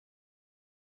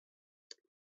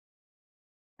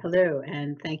Hello,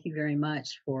 and thank you very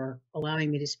much for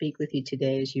allowing me to speak with you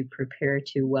today as you prepare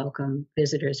to welcome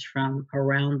visitors from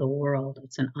around the world.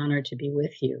 It's an honor to be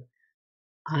with you.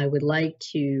 I would like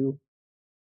to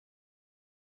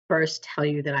first tell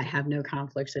you that I have no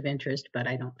conflicts of interest, but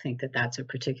I don't think that that's of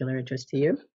particular interest to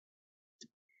you.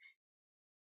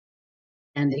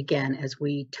 And again, as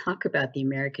we talk about the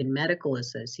American Medical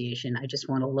Association, I just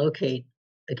want to locate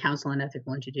the Council on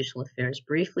Ethical and Judicial Affairs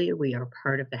briefly. We are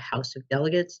part of the House of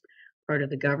Delegates, part of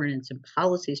the governance and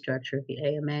policy structure of the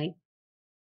AMA,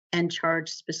 and charged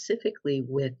specifically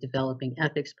with developing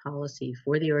ethics policy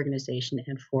for the organization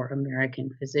and for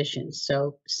American physicians.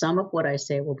 So some of what I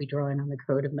say will be drawing on the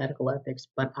Code of Medical Ethics,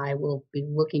 but I will be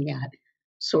looking at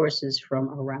sources from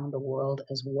around the world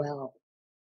as well.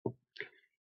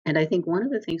 And I think one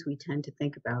of the things we tend to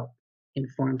think about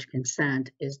informed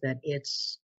consent is that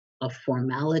it's a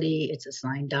formality, it's a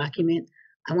signed document.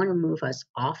 I want to move us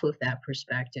off of that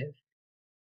perspective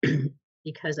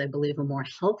because I believe a more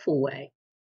helpful way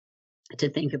to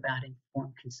think about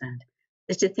informed consent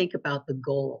is to think about the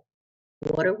goal.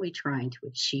 What are we trying to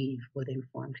achieve with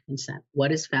informed consent?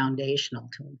 What is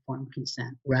foundational to informed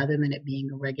consent rather than it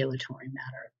being a regulatory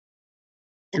matter?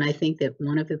 And I think that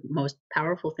one of the most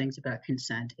powerful things about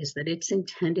consent is that it's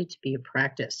intended to be a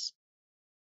practice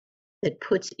that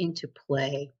puts into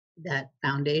play that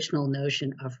foundational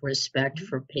notion of respect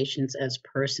for patients as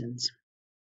persons.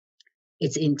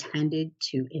 It's intended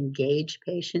to engage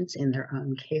patients in their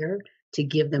own care, to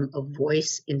give them a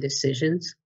voice in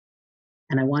decisions.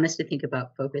 And I want us to think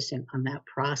about focusing on that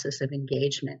process of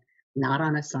engagement, not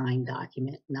on a signed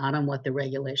document, not on what the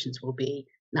regulations will be.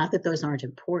 Not that those aren't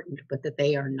important, but that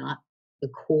they are not the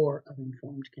core of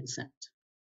informed consent.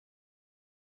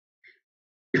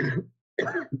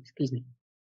 Excuse me.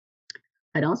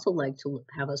 I'd also like to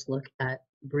have us look at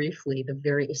briefly the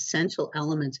very essential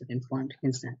elements of informed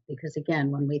consent, because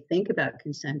again, when we think about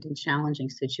consent in challenging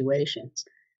situations,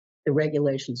 the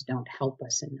regulations don't help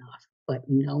us enough, but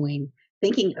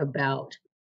thinking about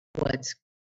what's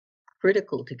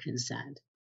critical to consent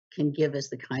can give us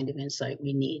the kind of insight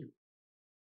we need.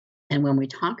 And when we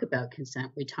talk about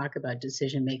consent, we talk about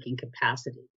decision-making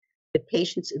capacity, the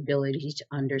patient's ability to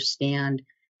understand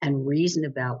and reason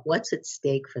about what's at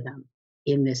stake for them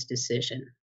in this decision,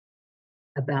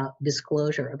 about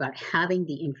disclosure, about having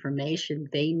the information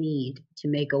they need to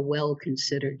make a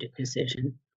well-considered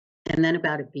decision, and then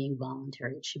about it being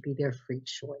voluntary. It should be their free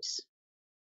choice.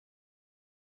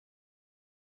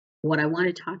 What I want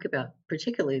to talk about,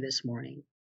 particularly this morning,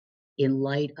 in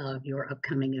light of your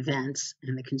upcoming events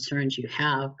and the concerns you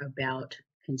have about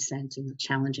consent in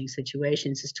challenging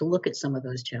situations, is to look at some of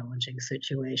those challenging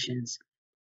situations,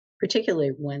 particularly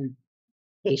when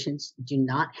patients do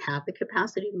not have the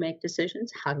capacity to make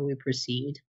decisions. How do we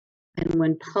proceed? And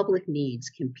when public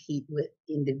needs compete with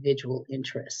individual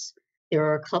interests. There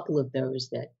are a couple of those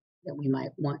that we might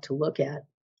want to look at.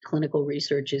 Clinical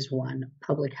research is one,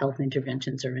 public health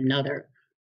interventions are another.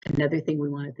 Another thing we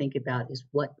want to think about is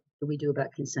what do we do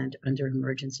about consent under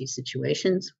emergency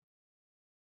situations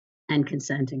and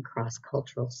consent in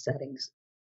cross-cultural settings.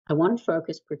 I want to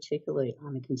focus particularly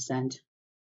on the consent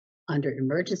under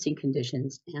emergency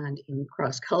conditions and in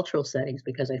cross-cultural settings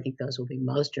because I think those will be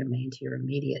most germane to your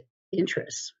immediate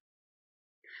interests.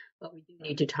 But we do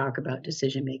need to talk about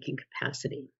decision-making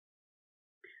capacity.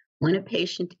 When a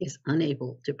patient is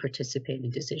unable to participate in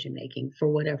decision-making for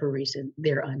whatever reason,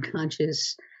 they're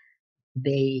unconscious,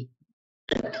 they,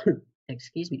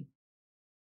 excuse me,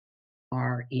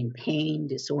 are in pain,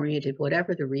 disoriented,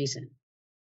 whatever the reason,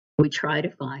 we try to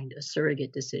find a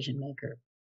surrogate decision maker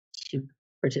to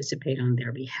participate on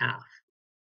their behalf.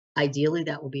 Ideally,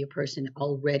 that will be a person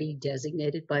already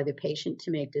designated by the patient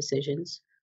to make decisions.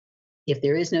 If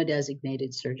there is no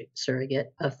designated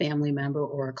surrogate, a family member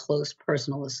or a close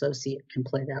personal associate can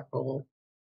play that role.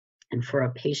 And for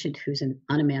a patient who's an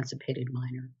unemancipated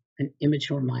minor, an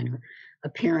immature minor, a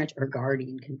parent or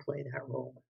guardian can play that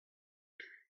role.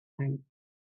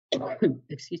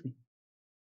 Excuse me.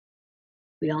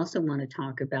 We also want to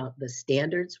talk about the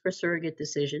standards for surrogate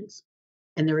decisions.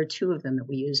 And there are two of them that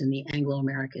we use in the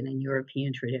Anglo-American and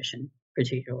European tradition,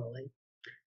 particularly.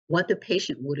 What the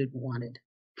patient would have wanted,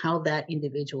 how that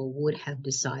individual would have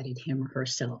decided him or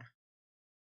herself,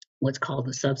 what's called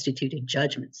the substituted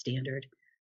judgment standard.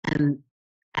 And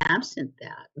absent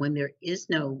that, when there is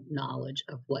no knowledge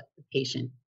of what the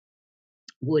patient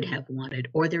would have wanted,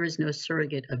 or there is no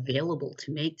surrogate available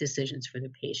to make decisions for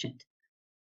the patient,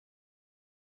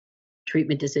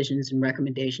 treatment decisions and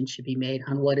recommendations should be made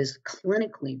on what is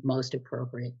clinically most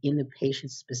appropriate in the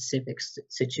patient's specific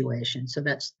situation. So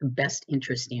that's the best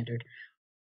interest standard.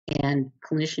 And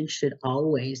clinicians should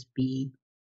always be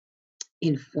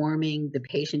informing the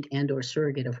patient and or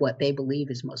surrogate of what they believe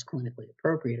is most clinically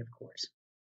appropriate, of course.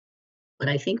 But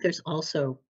I think there's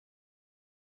also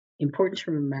important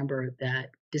to remember that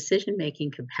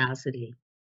decision-making capacity,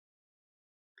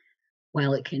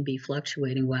 while it can be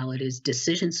fluctuating, while it is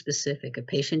decision specific, a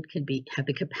patient can have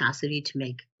the capacity to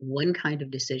make one kind of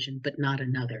decision, but not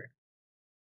another.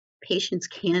 Patients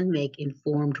can make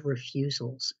informed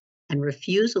refusals, and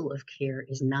refusal of care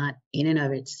is not in and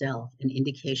of itself an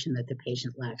indication that the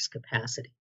patient lacks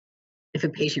capacity. If a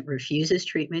patient refuses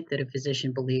treatment that a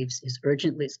physician believes is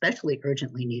urgently, especially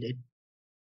urgently needed,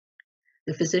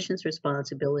 the physician's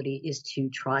responsibility is to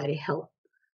try to help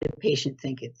the patient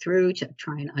think it through, to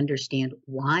try and understand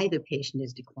why the patient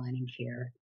is declining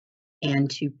care, and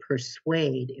to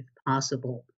persuade, if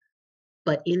possible.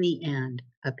 But in the end,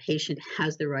 a patient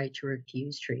has the right to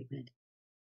refuse treatment,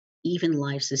 even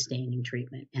life-sustaining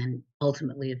treatment, and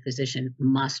ultimately a physician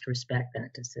must respect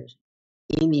that decision,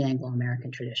 in the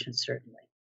Anglo-American tradition, certainly.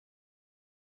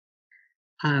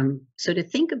 So to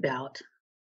think about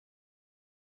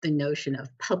the notion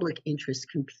of public interest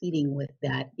competing with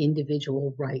that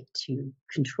individual right to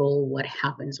control what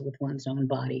happens with one's own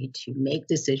body, to make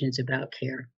decisions about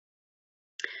care.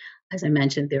 As I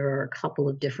mentioned, there are a couple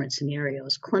of different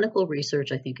scenarios. Clinical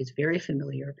research, I think, is very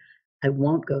familiar. I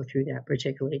won't go through that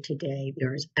particularly today.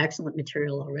 There is excellent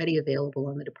material already available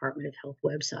on the Department of Health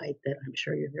website that I'm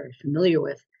sure you're very familiar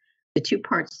with. The two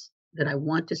parts that I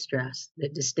want to stress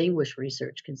that distinguish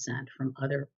research consent from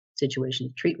other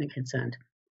situations of treatment consent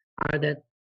are that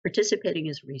participating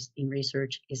in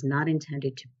research is not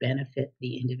intended to benefit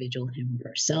the individual him or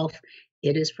herself.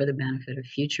 It is for the benefit of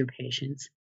future patients,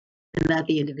 and that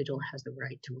the individual has the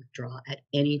right to withdraw at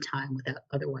any time without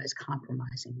otherwise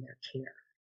compromising their care.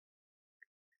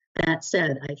 That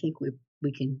said, I think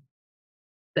we can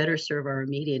better serve our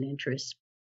immediate interests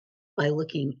by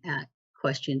looking at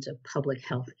questions of public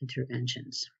health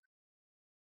interventions.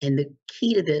 And the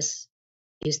key to this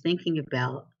is thinking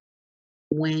about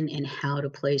when and how to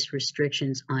place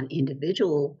restrictions on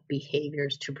individual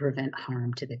behaviors to prevent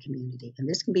harm to the community. And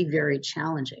this can be very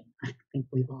challenging. I think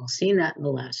we've all seen that in the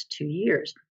last 2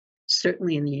 years.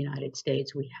 Certainly in the United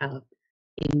States, we have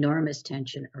enormous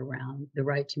tension around the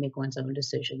right to make one's own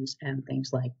decisions and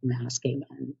things like masking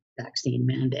and vaccine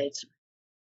mandates.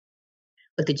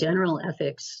 But the general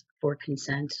ethics for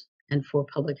consent and for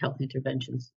public health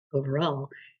interventions overall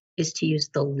is to use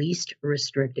the least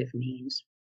restrictive means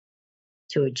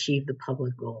to achieve the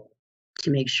public goal,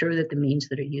 to make sure that the means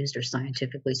that are used are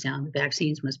scientifically sound. The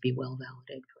vaccines must be well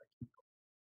validated.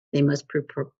 They must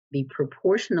be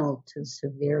proportional to the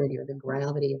severity or the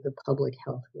gravity of the public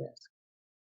health risk.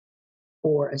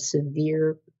 For a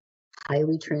severe,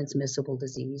 highly transmissible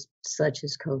disease such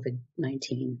as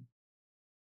COVID-19,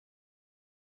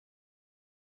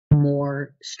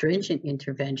 more stringent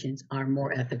interventions are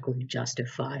more ethically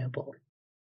justifiable.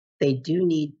 They do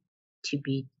need to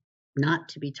be not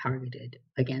to be targeted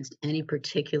against any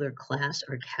particular class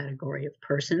or category of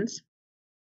persons.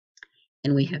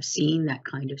 And we have seen that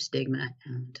kind of stigma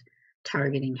and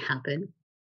targeting happen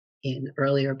in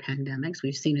earlier pandemics.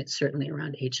 We've seen it certainly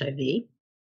around HIV.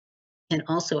 And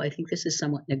also, I think this is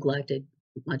somewhat neglected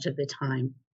much of the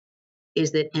time,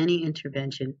 is that any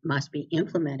intervention must be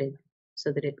implemented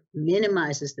so that it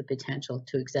minimizes the potential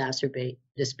to exacerbate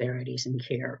disparities in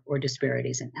care or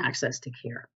disparities in access to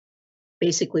care.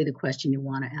 Basically, the question you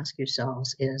want to ask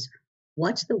yourselves is,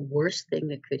 what's the worst thing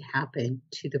that could happen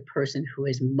to the person who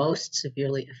is most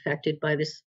severely affected by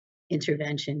this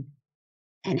intervention?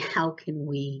 And how can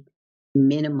we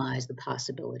minimize the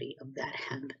possibility of that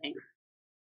happening?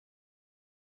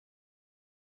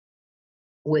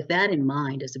 With that in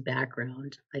mind as a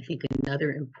background, I think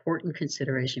another important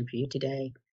consideration for you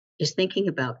today is thinking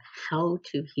about how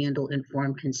to handle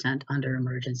informed consent under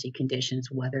emergency conditions,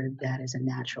 whether that is a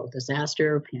natural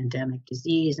disaster, pandemic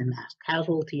disease, a mass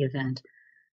casualty event,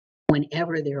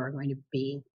 whenever there are going to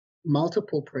be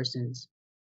multiple persons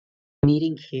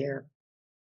needing care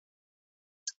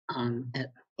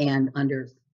and under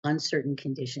uncertain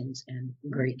conditions and a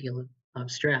great deal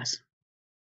of stress.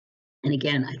 And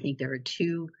again, I think there are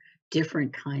two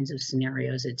different kinds of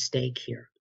scenarios at stake here.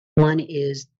 One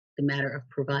is the matter of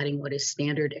providing what is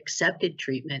standard accepted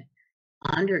treatment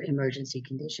under emergency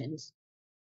conditions,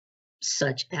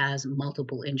 such as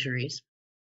multiple injuries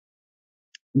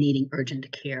needing urgent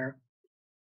care.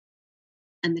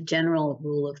 And the general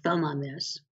rule of thumb on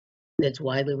this, that's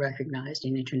widely recognized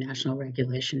in international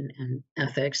regulation and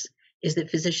ethics, is that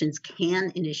physicians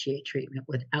can initiate treatment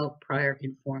without prior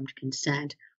informed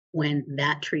consent when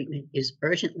that treatment is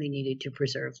urgently needed to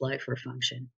preserve life or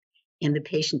function. and the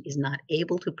patient is not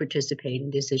able to participate in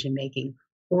decision making,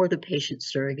 or the patient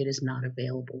surrogate is not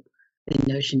available.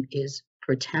 The notion is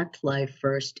protect life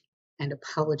first and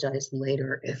apologize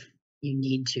later if you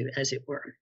need to, as it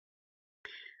were.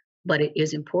 But it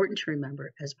is important to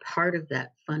remember, as part of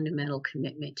that fundamental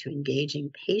commitment to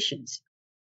engaging patients,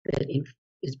 that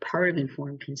is part of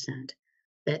informed consent,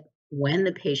 that when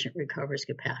the patient recovers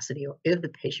capacity, or if the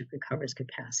patient recovers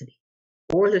capacity,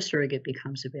 or the surrogate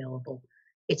becomes available,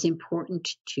 it's important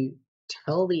to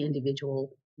tell the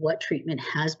individual what treatment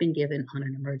has been given on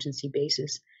an emergency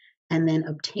basis, and then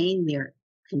obtain their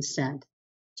consent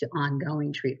to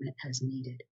ongoing treatment as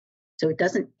needed. So it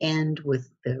doesn't end with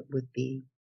the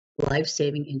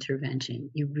life-saving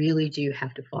intervention. You really do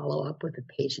have to follow up with the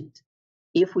patient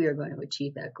if we are going to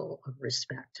achieve that goal of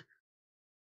respect.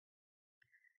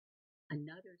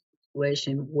 Another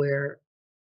situation where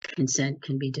consent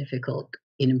can be difficult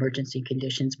in emergency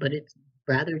conditions, but it's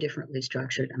rather differently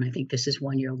structured, and I think this is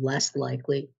one you're less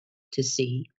likely to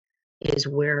see, is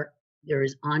where there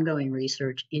is ongoing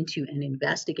research into an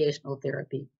investigational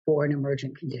therapy for an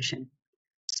emergent condition.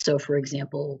 So, for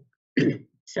example,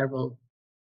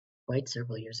 quite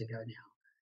several years ago now,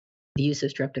 the use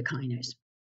of streptokinase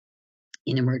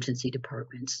in emergency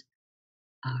departments,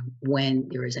 when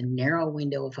there is a narrow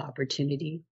window of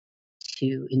opportunity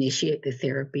to initiate the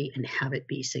therapy and have it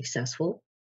be successful,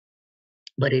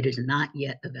 but it is not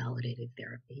yet a validated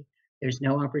therapy. There's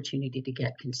no opportunity to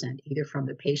get consent either from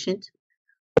the patient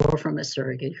or from a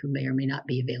surrogate who may or may not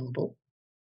be available,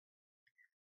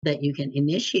 that you can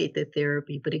initiate the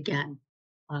therapy. But again,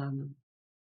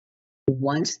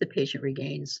 once the patient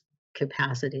regains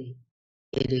capacity,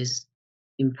 it is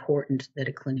important that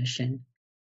a clinician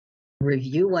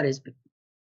review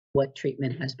what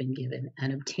treatment has been given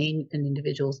and obtain an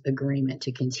individual's agreement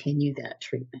to continue that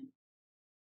treatment.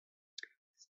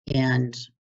 And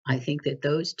I think that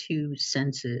those two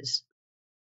senses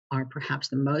are perhaps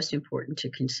the most important to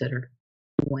consider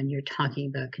when you're talking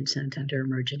about consent under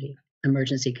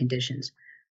emergency conditions.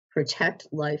 Protect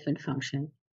life and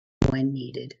function when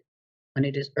needed, when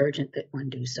it is urgent that one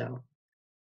do so,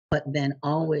 but then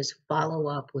always follow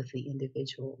up with the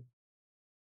individual.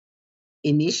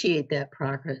 Initiate that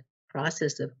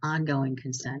process of ongoing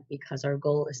consent, because our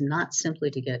goal is not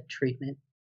simply to get treatment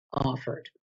offered,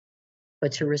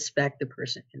 but to respect the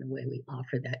person in the way we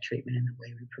offer that treatment and the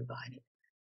way we provide it.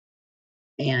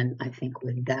 And I think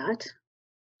with that,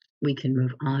 we can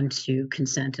move on to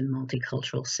consent in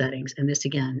multicultural settings. And this,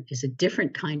 again, is a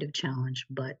different kind of challenge,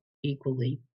 but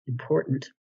equally important.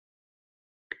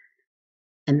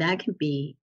 And that can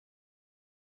be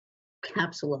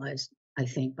capsulized, I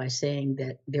think, by saying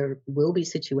that there will be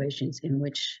situations in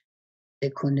which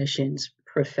a clinician's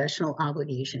professional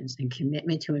obligations and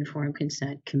commitment to informed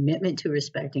consent, commitment to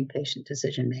respecting patient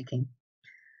decision-making,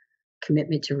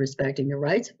 commitment to respecting the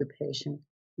rights of the patient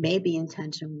may be in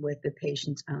tension with the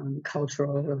patient's own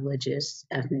cultural, religious,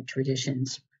 ethnic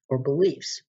traditions or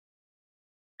beliefs,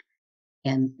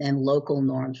 and local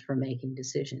norms for making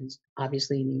decisions.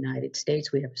 Obviously, in the United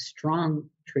States, we have a strong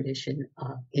tradition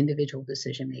of individual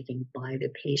decision-making by the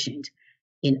patient.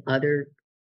 In other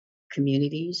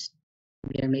communities,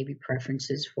 there may be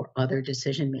preferences for other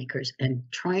decision makers, and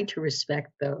trying to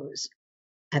respect those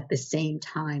at the same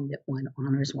time that one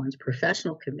honors one's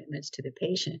professional commitments to the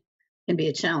patient can be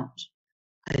a challenge.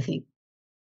 I think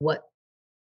what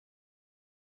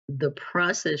the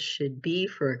process should be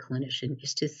for a clinician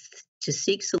is to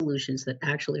seek solutions that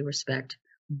actually respect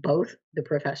both the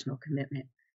professional commitment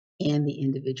and the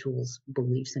individual's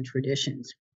beliefs and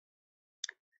traditions,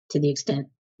 to the extent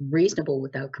reasonable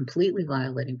without completely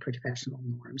violating professional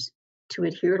norms, to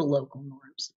adhere to local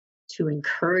norms, to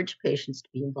encourage patients to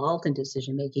be involved in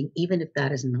decision making, even if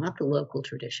that is not the local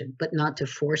tradition, but not to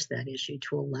force that issue,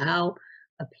 to allow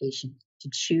a patient to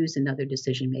choose another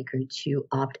decision maker, to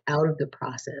opt out of the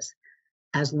process,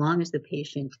 as long as the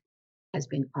patient has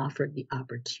been offered the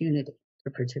opportunity to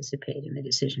participate in the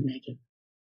decision making.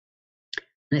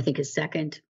 And I think a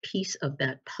second piece of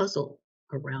that puzzle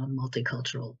around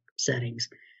multicultural settings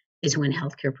is when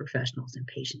healthcare professionals and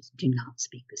patients do not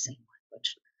speak the same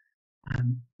language.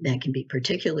 That can be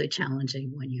particularly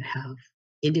challenging when you have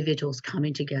individuals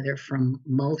coming together from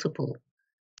multiple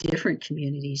different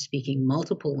communities speaking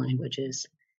multiple languages.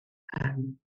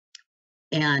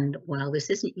 And while this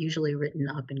isn't usually written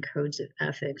up in codes of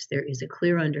ethics, there is a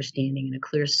clear understanding and a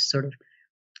clear sort of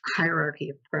hierarchy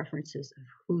of preferences of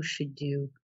who should do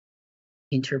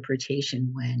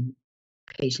interpretation when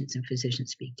patients and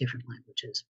physicians speak different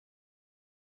languages.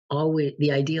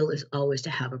 The ideal is always to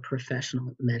have a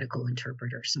professional medical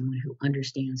interpreter, someone who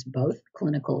understands both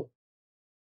clinical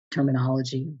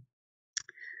terminology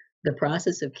the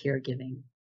process of caregiving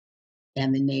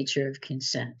and the nature of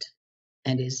consent,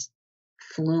 and is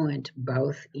fluent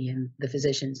both in the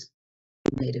physician's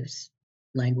native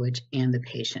language and the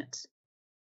patient's.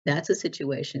 That's a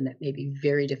situation that may be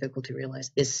very difficult to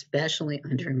realize, especially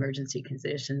under emergency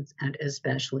conditions and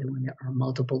especially when there are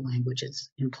multiple languages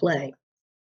in play.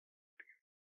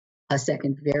 A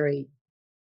second very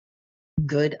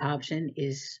good option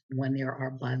is when there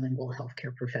are bilingual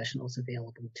healthcare professionals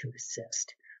available to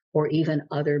assist, or even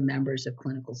other members of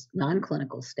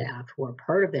non-clinical staff who are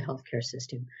part of the healthcare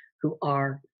system who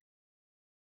are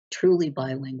truly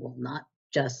bilingual, not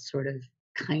just sort of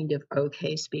kind of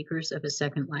okay speakers of a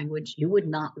second language. You would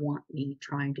not want me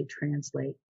trying to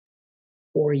translate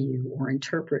for you or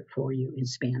interpret for you in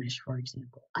Spanish, for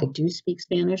example. I do speak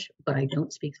Spanish, but I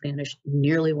don't speak Spanish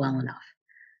nearly well enough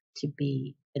to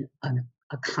be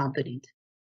a competent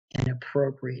and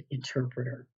appropriate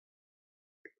interpreter.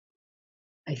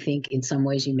 I think in some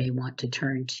ways you may want to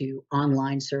turn to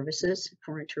online services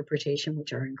for interpretation,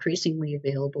 which are increasingly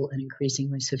available and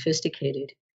increasingly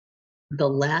sophisticated. The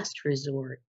last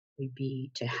resort would be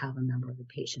to have a member of the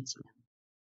patient's family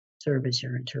serve as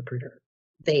your interpreter.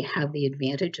 They have the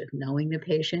advantage of knowing the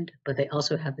patient, but they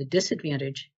also have the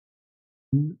disadvantage,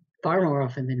 far more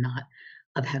often than not,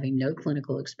 of having no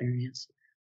clinical experience,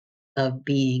 of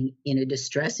being in a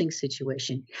distressing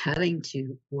situation, having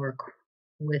to work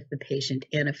with the patient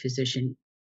and a physician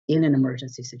in an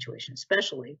emergency situation,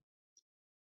 especially.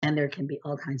 And there can be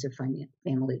all kinds of family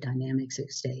dynamics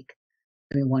at stake.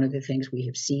 I mean, one of the things we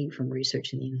have seen from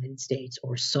research in the United States,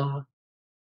 or saw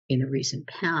in the recent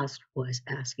past, was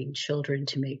asking children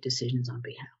to make decisions on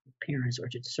behalf of parents or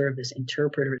to serve as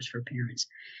interpreters for parents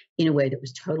in a way that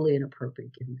was totally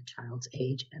inappropriate given the child's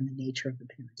age and the nature of the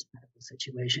parent's medical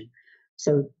situation.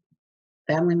 So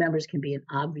family members can be an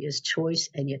obvious choice,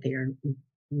 and yet they are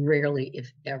rarely,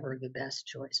 if ever, the best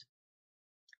choice.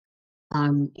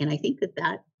 And I think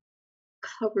that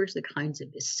covers the kinds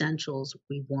of essentials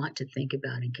we want to think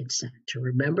about in consent. To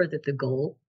remember that the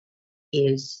goal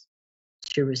is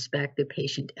to respect the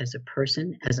patient as a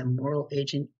person, as a moral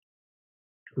agent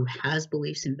who has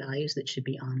beliefs and values that should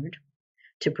be honored,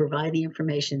 to provide the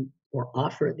information or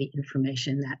offer the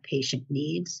information that patient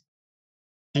needs,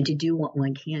 and to do what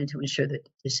one can to ensure that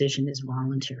the decision is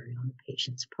voluntary on the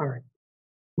patient's part.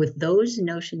 With those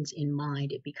notions in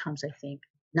mind, it becomes, I think,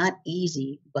 not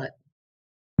easy, but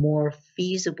more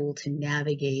feasible to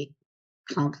navigate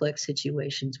complex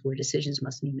situations where decisions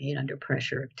must be made under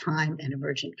pressure of time and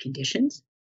emergent conditions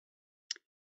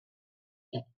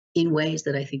in ways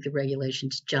that I think the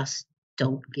regulations just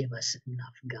don't give us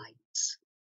enough guidance.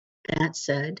 That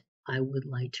said, I would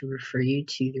like to refer you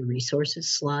to the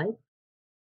resources slide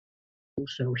we'll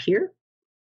show here.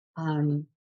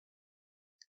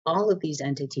 All of these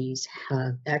entities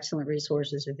have excellent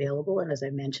resources available, and as I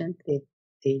mentioned,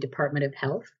 the Department of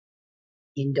Health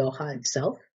in Doha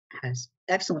itself has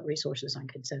excellent resources on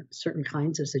consent, certain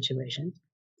kinds of situations.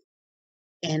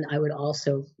 And I would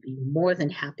also be more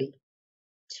than happy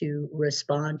to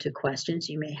respond to questions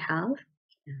you may have.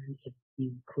 And if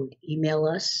you could email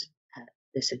us at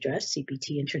this address,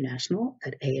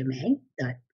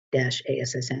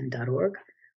 cptinternational@ama.assn.org,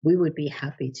 we would be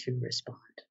happy to respond.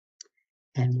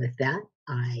 And with that,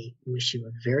 I wish you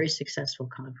a very successful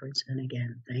conference. And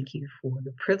again, thank you for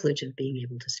the privilege of being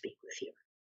able to speak with you.